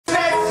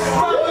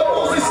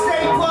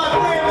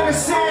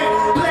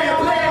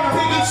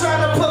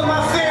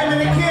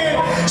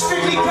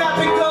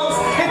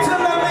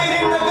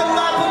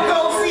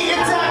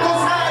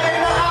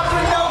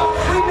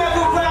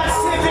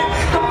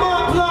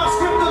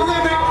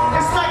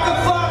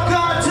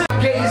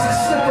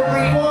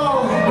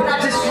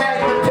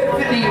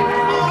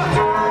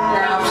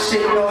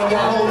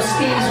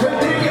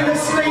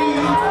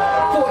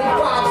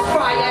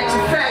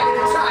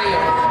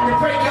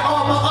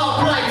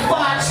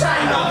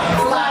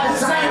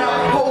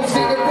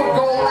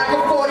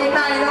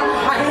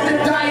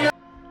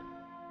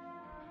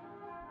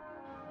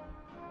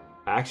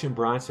Action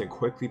Bronson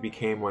quickly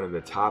became one of the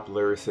top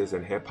lyricists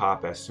in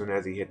hip-hop as soon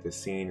as he hit the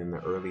scene in the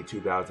early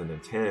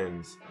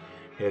 2010s.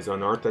 His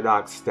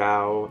unorthodox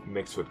style,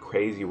 mixed with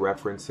crazy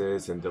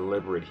references and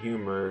deliberate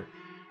humor,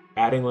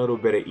 adding a little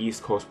bit of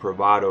East Coast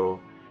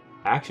bravado,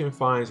 Action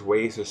finds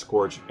ways to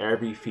scorch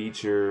every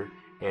feature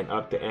and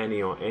up the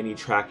ante on any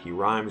track he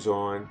rhymes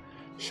on,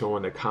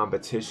 showing the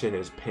competition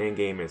his pen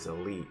game is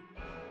elite.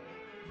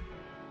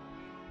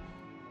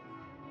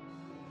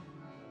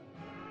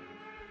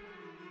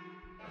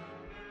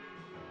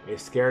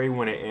 It's scary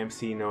when an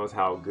MC knows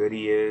how good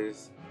he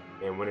is,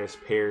 and when his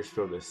peers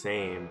feel the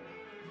same.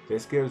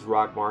 This gives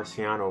Roc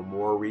Marciano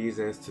more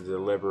reasons to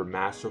deliver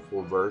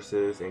masterful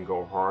verses and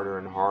go harder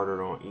and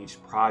harder on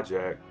each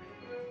project.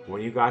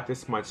 When you got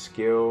this much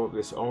skill,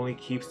 this only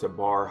keeps the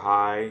bar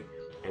high,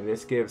 and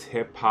this gives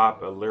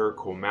hip-hop a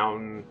lyrical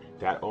mountain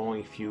that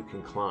only few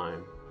can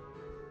climb.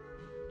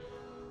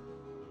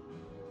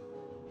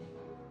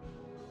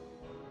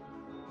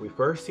 We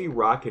first see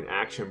Roc and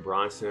Action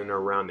Bronson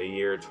around the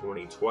year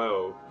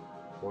 2012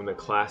 on the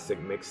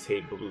classic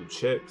mixtape Blue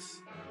Chips.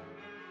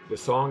 The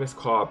song is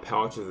called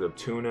Pouches of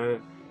Tuna.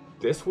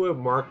 This would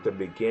mark the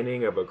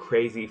beginning of a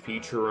crazy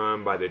feature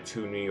run by the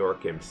two New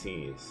York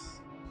MCs.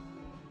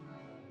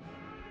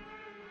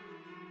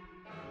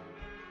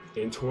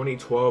 In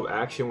 2012,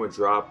 Action would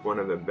drop one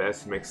of the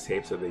best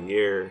mixtapes of the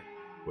year,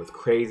 with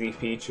crazy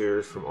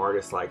features from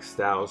artists like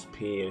Styles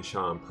P and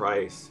Sean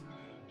Price.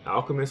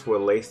 Alchemist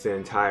would lace the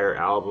entire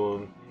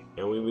album,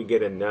 and we would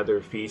get another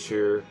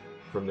feature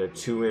from the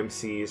two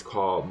MCs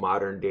called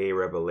Modern Day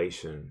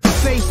Revelation.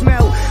 Face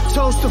melt,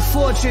 toast to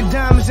fortune,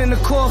 diamonds in the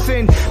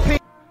coffin.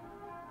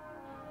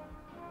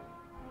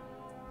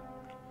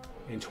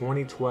 In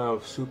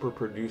 2012, super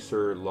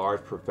producer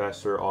Large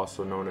Professor,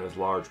 also known as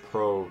Large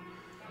Pro,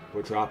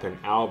 would drop an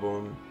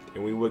album,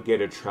 and we would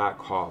get a track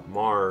called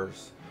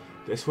Mars.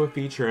 This would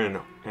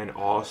feature an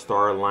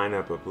all-star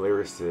lineup of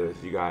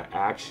lyricists. You got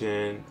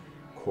Action,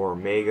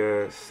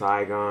 Cormega,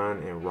 Saigon,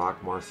 and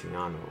Roc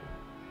Marciano.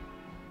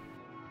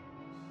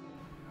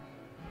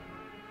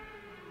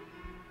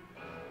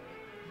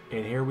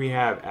 And here we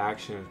have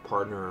Action's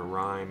partner in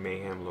rhyme,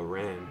 Mayhem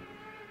Loren.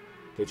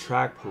 The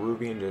track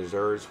Peruvian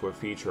Desserts would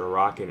feature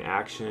Roc and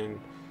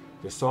Action.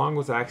 The song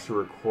was actually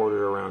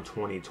recorded around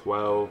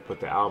 2012, but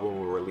the album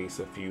will release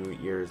a few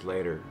years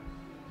later.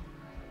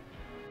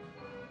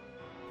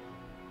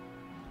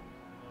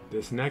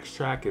 This next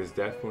track is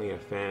definitely a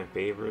fan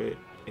favorite,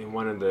 and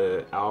one of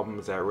the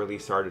albums that really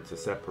started to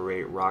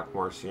separate Roc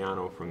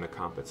Marciano from the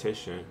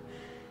competition.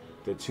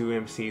 The two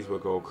MCs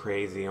would go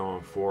crazy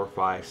on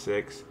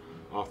 456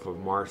 off of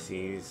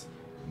Marcy's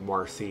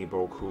Merci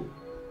Beaucoup.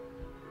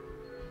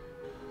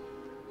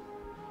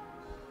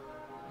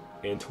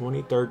 In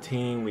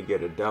 2013, we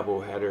get a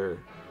double header.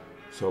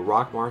 So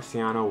Roc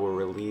Marciano will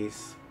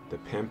release The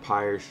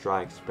Pimpire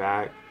Strikes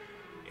Back,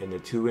 and the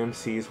two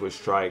MCs would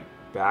strike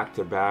back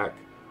to back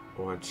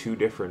on two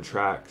different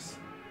tracks,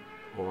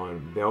 on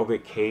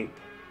Velvet Cape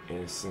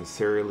and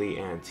Sincerely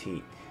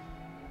Antique.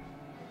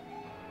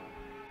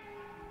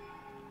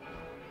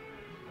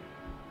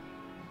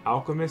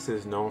 Alchemist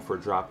is known for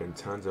dropping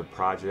tons of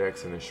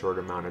projects in a short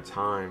amount of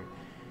time.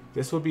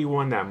 This would be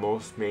one that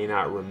most may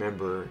not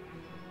remember.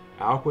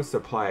 Alk would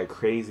supply a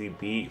crazy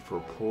beat for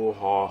Pool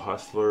Hall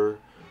Hustler,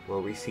 where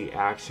we see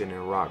Action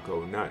and Roc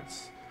go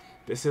nuts.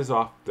 This is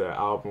off the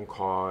album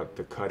called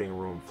The Cutting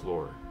Room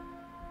Floor.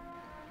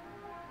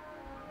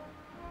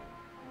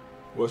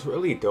 What's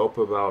really dope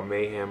about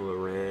Mayhem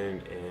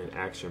Loren and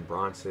Action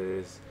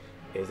Bronson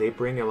is they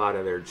bring a lot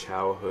of their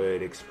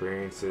childhood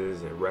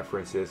experiences and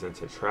references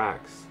into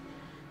tracks.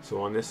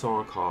 So on this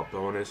song called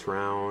Bonus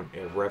Round,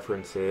 it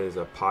references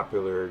a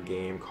popular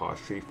game called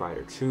Street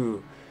Fighter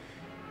 2.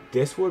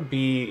 This would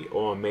be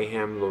on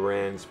Mayhem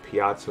Loren's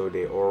Piazza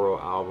de Oro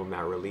album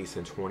that released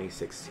in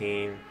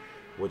 2016,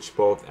 which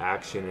both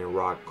Action and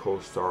Roc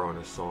co-star on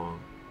the song.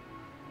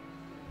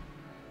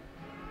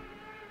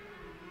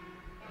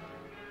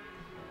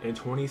 In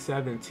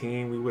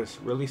 2017, we would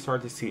really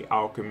start to see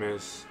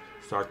Alchemist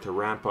start to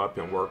ramp up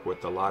and work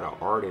with a lot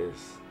of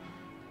artists.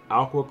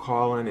 Alk would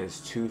call in his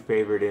two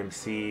favorite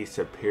MCs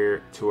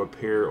to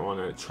appear on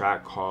a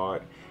track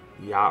called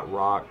Yacht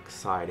Rock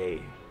Side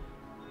A.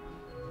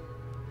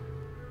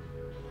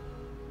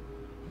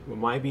 What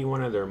might be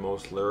one of their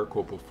most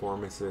lyrical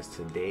performances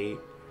to date,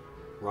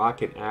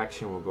 Roc and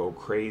Action will go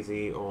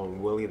crazy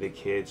on Willie the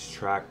Kid's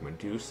track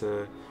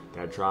Medusa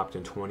that dropped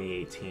in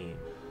 2018.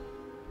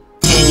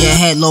 In your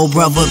head, low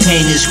brother,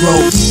 pain is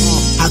growth.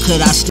 How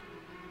could I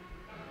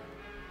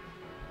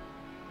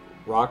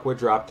Roc would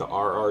drop the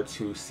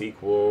RR2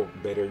 sequel,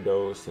 Bitter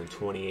Dose, in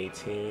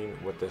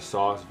 2018 with the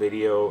Sauce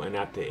video, and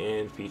at the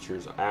end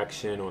features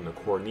Action on the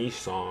Corniche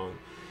song.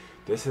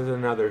 This is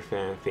another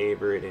fan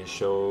favorite and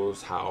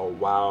shows how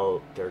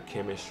wild their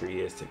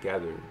chemistry is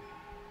together.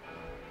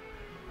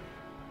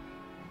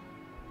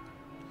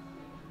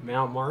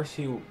 Mount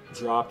Marcy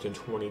dropped in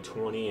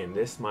 2020, and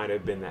this might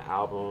have been the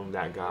album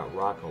that got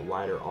Roc a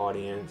wider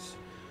audience.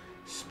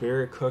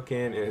 Spirit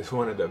Cookin' is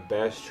one of the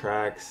best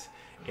tracks,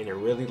 and it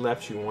really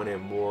left you wanting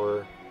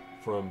more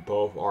from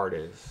both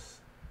artists.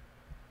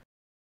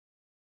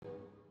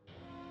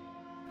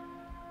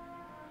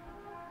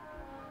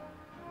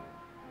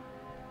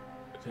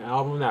 The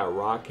album that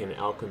Roc and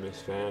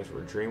Alchemist fans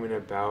were dreaming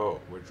about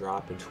would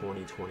drop in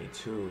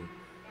 2022.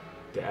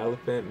 The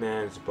Elephant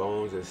Man's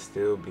bones is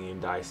still being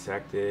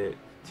dissected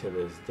to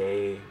this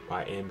day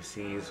by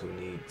MCs who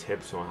need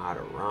tips on how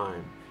to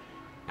rhyme.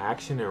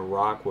 Action and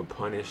Roc would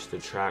punish the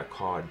track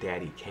called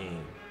Daddy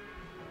Kane.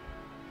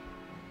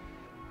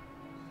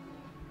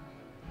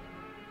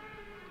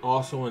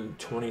 Also in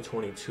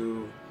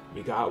 2022,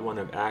 we got one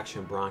of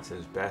Action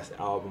Bronson's best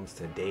albums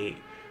to date,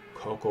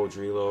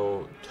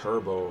 Cocodrilo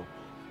Turbo.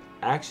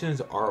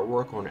 Action's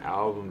artwork on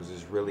albums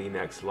is really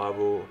next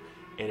level,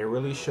 and it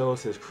really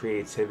shows his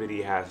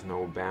creativity has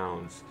no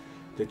bounds.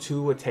 The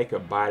two would take a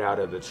bite out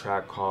of the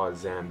track called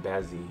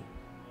Zambezi.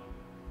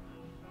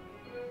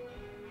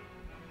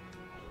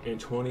 In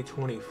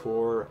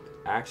 2024,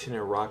 Action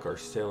and Roc are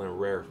still in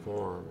rare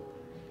form.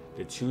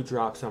 The two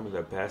dropped some of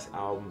the best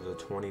albums of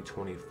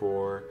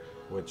 2024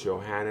 with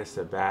JOHANN,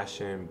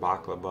 SEBASTIan,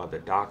 BACHLAVA the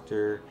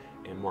Doctor,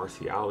 and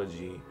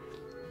Marciology.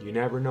 You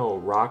never know,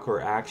 Roc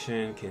or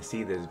Action can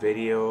see this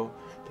video.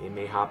 They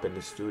may hop in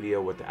the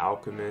studio with the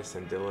Alchemist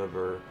and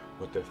deliver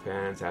what the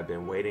fans have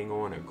been waiting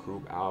on, a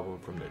group album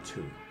from the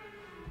two.